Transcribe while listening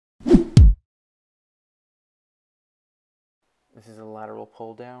This is a lateral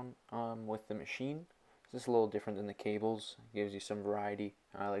pull down with the machine. It's just a little different than the cables. It gives you some variety.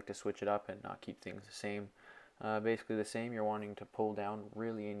 I like to switch it up and not keep things the same. Basically the same. You're wanting to pull down,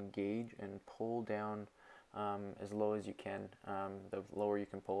 really engage and pull down as low as you can. The lower you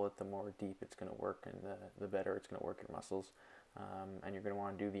can pull it, the more deep it's going to work, and the better it's going to work your muscles. And you're going to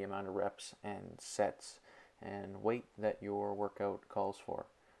want to do the amount of reps and sets and weight that your workout calls for.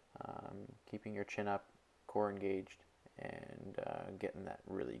 Keeping your chin up, core engaged, and getting that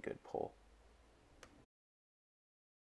really good pull.